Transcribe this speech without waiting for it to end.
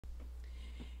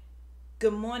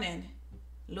Good morning.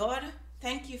 Lord,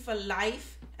 thank you for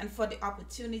life and for the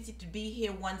opportunity to be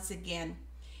here once again.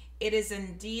 It is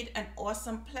indeed an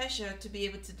awesome pleasure to be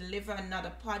able to deliver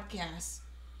another podcast.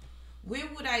 Where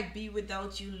would I be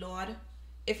without you, Lord?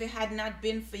 If it had not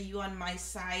been for you on my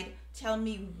side, tell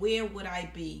me where would I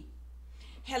be?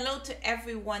 Hello to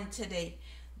everyone today.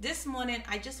 This morning,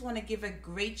 I just want to give a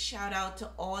great shout out to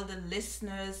all the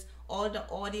listeners, all the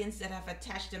audience that have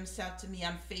attached themselves to me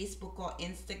on Facebook or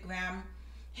Instagram.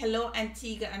 Hello,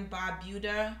 Antigua and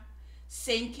Barbuda,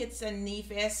 St. Kitts and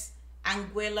Nevis,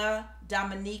 Anguilla,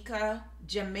 Dominica,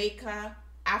 Jamaica,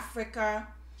 Africa,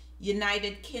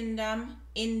 United Kingdom,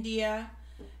 India,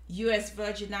 U.S.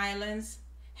 Virgin Islands.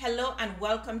 Hello and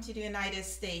welcome to the United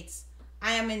States.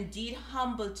 I am indeed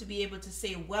humbled to be able to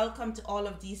say welcome to all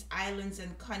of these islands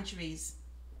and countries.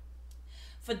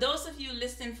 For those of you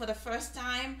listening for the first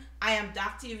time, I am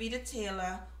Dr. Rita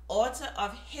Taylor, author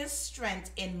of His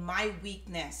Strength in My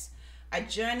Weakness, a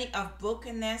journey of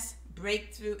brokenness,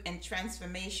 breakthrough, and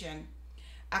transformation.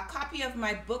 A copy of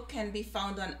my book can be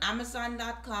found on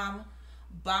Amazon.com,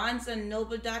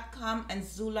 BarnesandNoble.com, and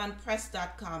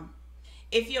ZulonPress.com.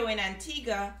 If you're in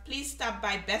Antigua, please stop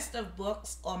by Best of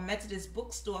Books or Methodist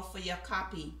Bookstore for your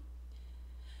copy.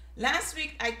 Last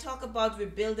week, I talked about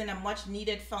rebuilding a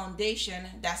much-needed foundation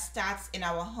that starts in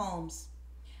our homes.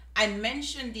 I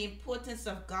mentioned the importance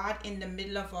of God in the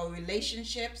middle of our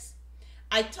relationships.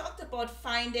 I talked about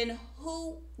finding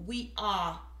who we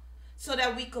are so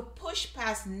that we could push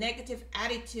past negative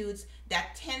attitudes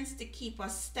that tends to keep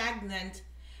us stagnant.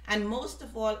 And most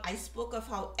of all, I spoke of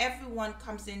how everyone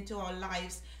comes into our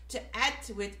lives to add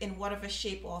to it in whatever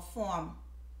shape or form.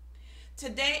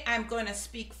 Today, I'm going to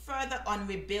speak further on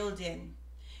rebuilding.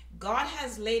 God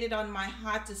has laid it on my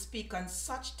heart to speak on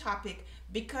such topic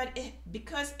because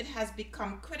it has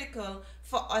become critical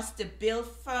for us to build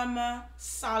firmer,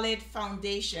 solid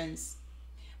foundations.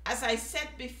 As I said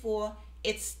before,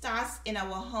 it starts in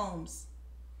our homes.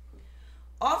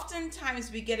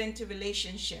 Oftentimes, we get into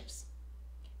relationships,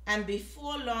 and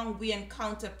before long, we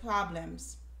encounter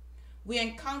problems. We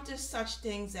encounter such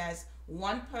things as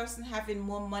one person having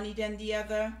more money than the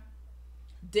other,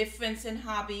 difference in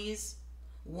hobbies,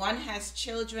 one has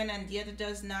children and the other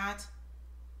does not,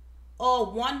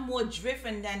 or one more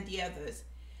driven than the others.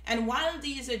 And while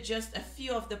these are just a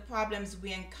few of the problems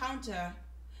we encounter,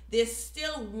 there's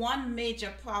still one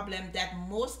major problem that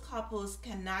most couples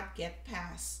cannot get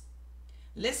past.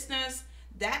 Listeners,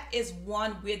 that is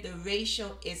one where the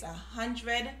ratio is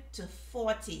 100 to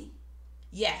 40.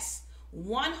 Yes,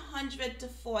 100 to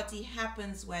 40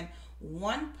 happens when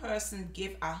one person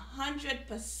gives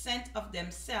 100% of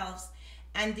themselves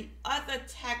and the other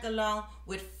tag along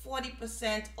with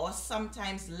 40% or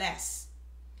sometimes less.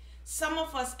 Some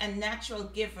of us are natural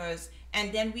givers,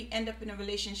 and then we end up in a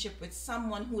relationship with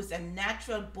someone who is a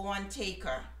natural born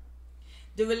taker.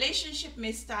 The relationship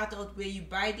may start out where you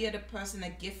buy the other person a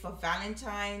gift for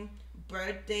Valentine,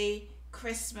 birthday,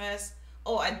 Christmas,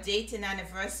 or a dating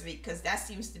anniversary, because that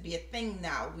seems to be a thing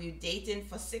now. We're dating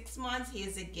for 6 months,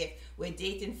 here's a gift. We're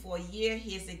dating for a year,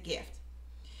 here's a gift.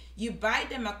 You buy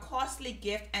them a costly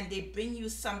gift and they bring you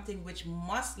something which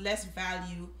much less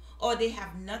value, or they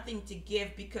have nothing to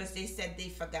give because they said they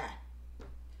forgot.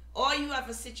 Or you have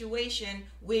a situation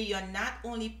where you're not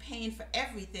only paying for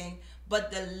everything,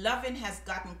 but the loving has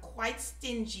gotten quite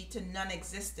stingy to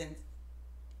non-existent.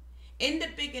 In the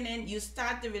beginning, you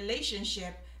start the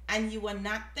relationship and you were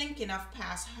not thinking of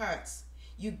past hurts.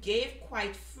 You gave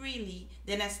quite freely,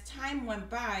 then as time went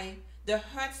by, the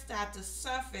hurts start to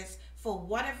surface for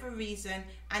whatever reason,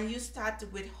 and you start to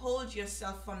withhold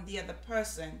yourself from the other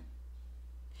person.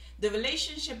 The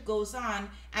relationship goes on,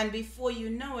 and before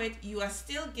you know it, you are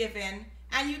still giving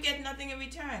and you get nothing in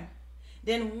return.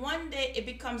 Then one day it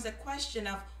becomes a question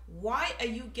of, why are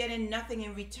you getting nothing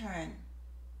in return?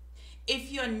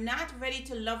 If you're not ready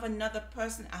to love another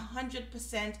person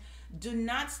 100%, do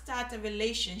not start a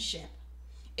relationship.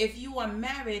 If you are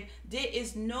married, there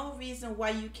is no reason why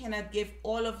you cannot give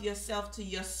all of yourself to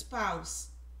your spouse.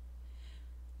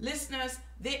 Listeners,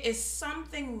 there is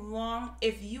something wrong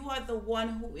if you are the one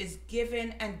who is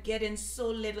giving and getting so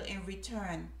little in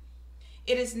return.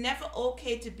 It is never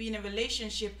okay to be in a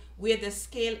relationship where the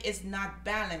scale is not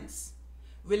balanced.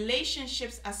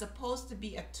 Relationships are supposed to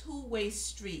be a two-way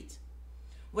street.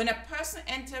 When a person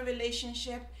enters a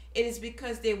relationship, it is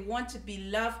because they want to be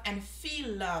loved and feel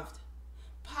loved.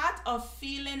 Part of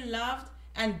feeling loved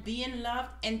and being loved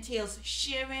entails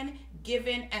sharing,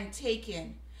 giving, and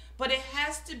taking. But it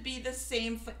has to be the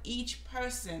same for each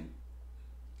person.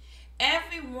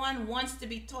 Everyone wants to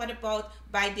be thought about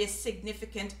by their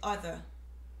significant other.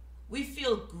 We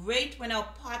feel great when our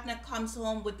partner comes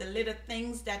home with the little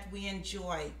things that we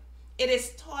enjoy. It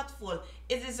is thoughtful.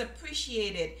 It is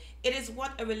appreciated. It is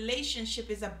what a relationship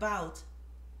is about.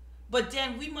 But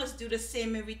then we must do the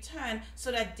same in return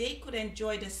so that they could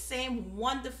enjoy the same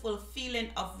wonderful feeling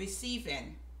of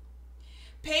receiving.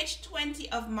 Page 20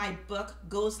 of my book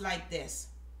goes like this.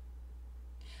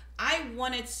 I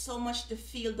wanted so much to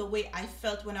feel the way I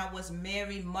felt when I was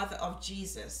Mary, mother of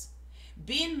Jesus.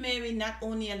 Being Mary not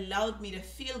only allowed me to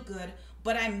feel good,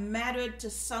 but I mattered to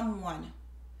someone.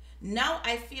 Now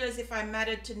I feel as if I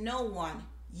mattered to no one.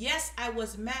 Yes, I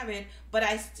was married, but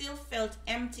I still felt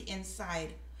empty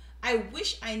inside. I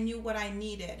wish I knew what I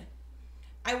needed.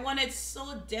 I wanted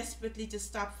so desperately to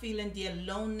stop feeling the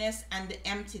aloneness and the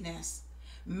emptiness.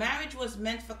 Marriage was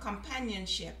meant for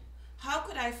companionship. How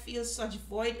could I feel such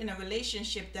void in a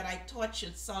relationship that I thought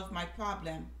should solve my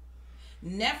problem?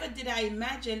 Never did I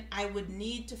imagine I would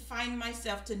need to find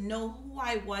myself to know who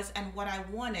I was and what I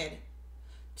wanted.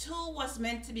 Two was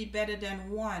meant to be better than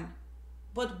one.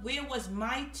 But where was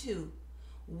my two?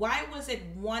 Why was it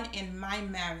one in my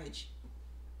marriage?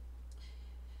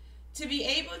 To be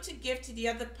able to give to the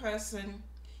other person,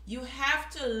 you have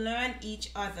to learn each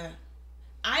other.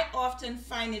 I often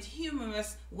find it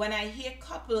humorous when I hear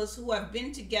couples who have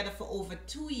been together for over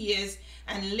 2 years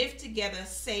and live together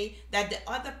say that the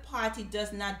other party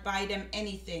does not buy them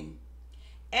anything.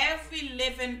 Every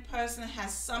living person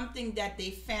has something that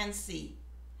they fancy.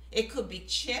 It could be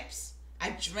chips, a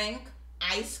drink,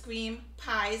 ice cream,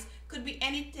 pies, could be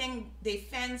anything they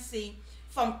fancy,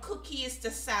 from cookies to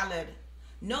salad.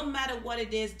 No matter what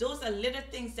it is, those are little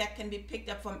things that can be picked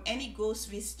up from any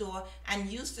grocery store and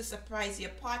used to surprise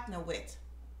your partner with.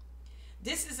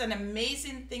 This is an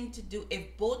amazing thing to do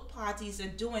if both parties are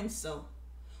doing so.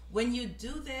 When you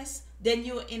do this, then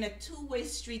you're in a two-way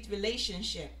street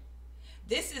relationship.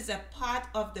 This is a part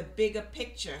of the bigger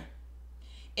picture.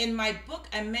 In my book,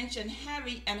 I mentioned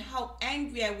Harry and how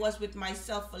angry I was with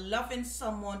myself for loving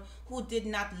someone who did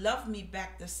not love me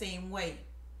back the same way.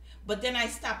 But then I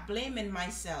stopped blaming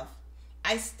myself.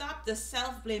 I stopped the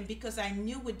self-blame because I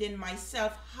knew within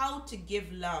myself how to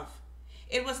give love.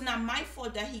 It was not my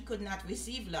fault that he could not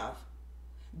receive love.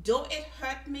 Though it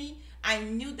hurt me, I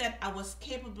knew that I was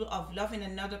capable of loving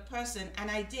another person,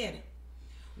 and I did.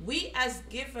 We as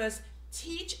givers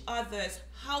teach others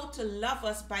how to love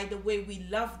us by the way we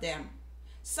love them.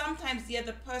 Sometimes the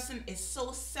other person is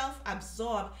so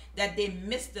self-absorbed that they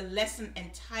miss the lesson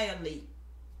entirely.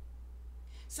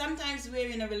 Sometimes we're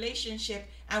in a relationship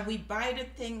and we buy the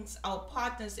things our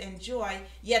partners enjoy,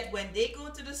 yet when they go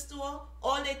to the store,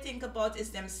 all they think about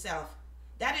is themselves.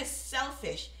 That is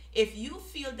selfish. If you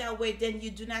feel that way, then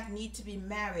you do not need to be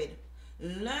married.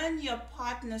 Learn your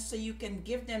partner so you can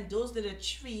give them those little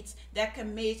treats that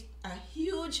can make a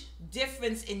huge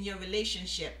difference in your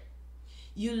relationship.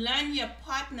 You learn your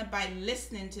partner by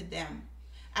listening to them.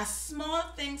 A small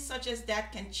thing such as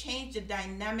that can change the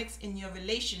dynamics in your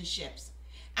relationships.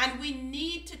 And we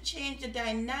need to change the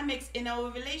dynamics in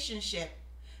our relationship.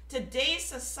 Today's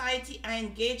society are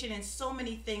engaging in so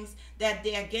many things that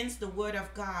they're against the word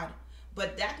of God.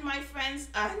 But that, my friends,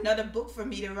 are another book for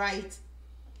me to write.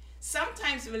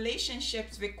 Sometimes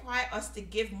relationships require us to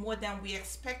give more than we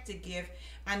expect to give,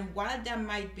 and while that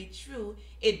might be true,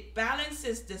 it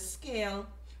balances the scale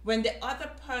when the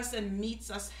other person meets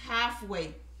us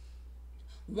halfway.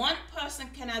 One person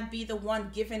cannot be the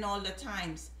one giving all the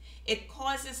times. It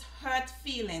causes hurt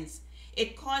feelings.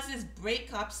 It causes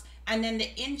breakups, and then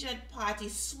the injured party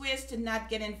swears to not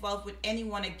get involved with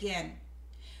anyone again.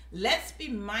 Let's be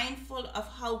mindful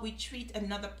of how we treat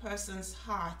another person's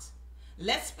heart.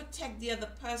 Let's protect the other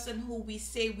person who we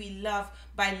say we love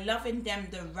by loving them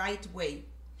the right way.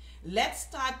 Let's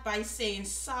start by saying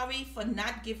sorry for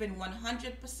not giving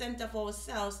 100% of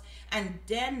ourselves and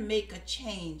then make a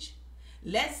change.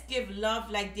 Let's give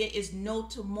love like there is no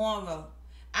tomorrow.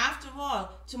 After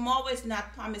all, tomorrow is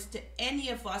not promised to any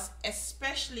of us,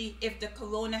 especially if the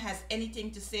corona has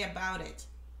anything to say about it.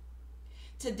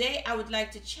 Today, I would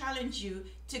like to challenge you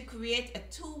to create a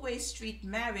two-way street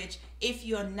marriage if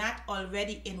you're not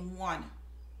already in one.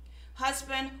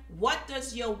 Husband, what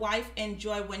does your wife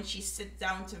enjoy when she sits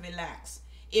down to relax?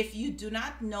 If you do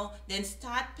not know, then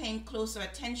start paying closer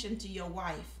attention to your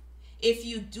wife. If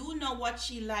you do know what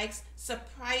she likes,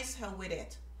 surprise her with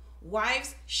it.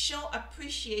 Wives, show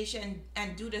appreciation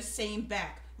and do the same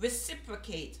back.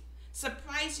 Reciprocate.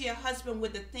 Surprise your husband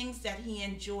with the things that he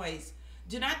enjoys.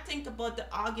 Do not think about the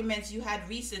arguments you had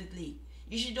recently.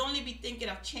 You should only be thinking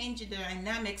of changing the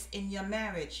dynamics in your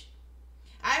marriage.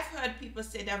 I've heard people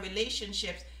say that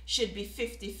relationships should be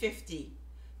 50-50.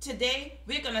 Today,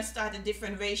 we're going to start a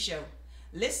different ratio.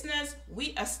 Listeners,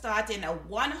 we are starting a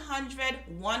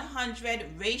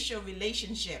 100-100 ratio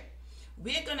relationship.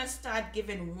 We're going to start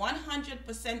giving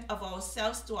 100% of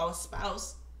ourselves to our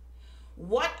spouse.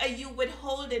 What are you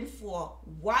withholding for?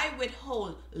 Why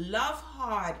withhold? Love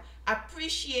hard.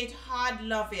 Appreciate hard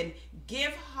loving.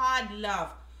 Give hard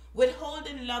love.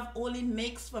 Withholding love only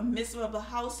makes for miserable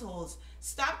households.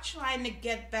 Stop trying to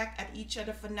get back at each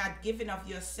other for not giving of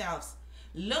yourselves.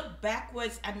 Look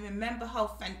backwards and remember how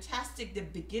fantastic the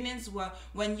beginnings were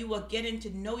when you were getting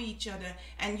to know each other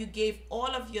and you gave all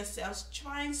of yourselves,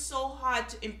 trying so hard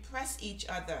to impress each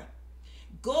other.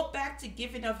 Go back to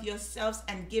giving of yourselves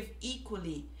and give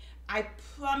equally. I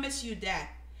promise you that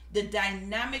the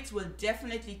dynamics will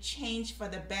definitely change for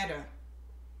the better.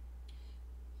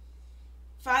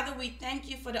 Father, we thank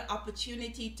you for the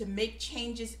opportunity to make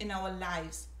changes in our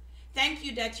lives. Thank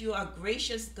you that you are a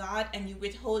gracious God and you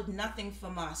withhold nothing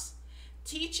from us.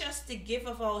 Teach us to give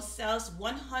of ourselves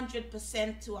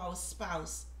 100% to our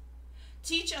spouse.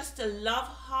 Teach us to love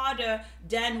harder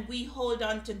than we hold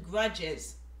on to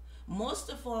grudges. Most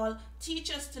of all, teach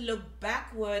us to look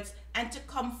backwards and to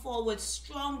come forward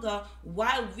stronger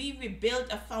while we rebuild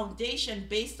a foundation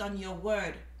based on your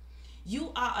word.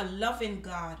 You are a loving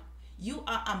God. You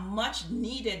are a much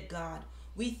needed God.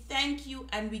 We thank you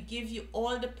and we give you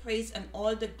all the praise and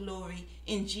all the glory.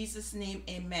 In Jesus' name,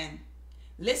 amen.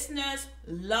 Listeners,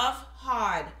 love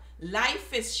hard.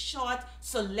 Life is short,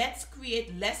 so let's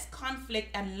create less conflict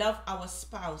and love our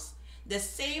spouse. The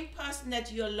same person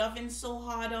that you're loving so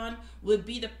hard on will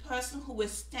be the person who will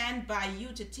stand by you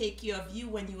to take care of you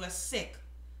when you are sick.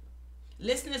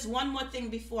 Listeners, one more thing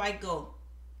before I go.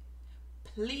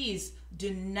 Please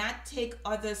do not take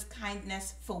others'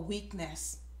 kindness for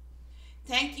weakness.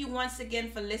 Thank you once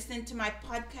again for listening to my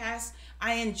podcast.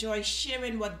 I enjoy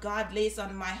sharing what God lays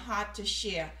on my heart to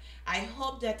share. I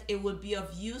hope that it will be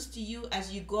of use to you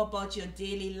as you go about your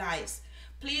daily lives.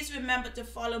 Please remember to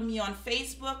follow me on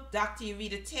Facebook, Dr.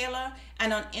 Ureta Taylor,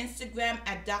 and on Instagram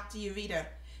at Dr. Ureta.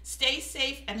 Stay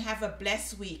safe and have a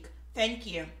blessed week. Thank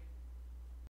you.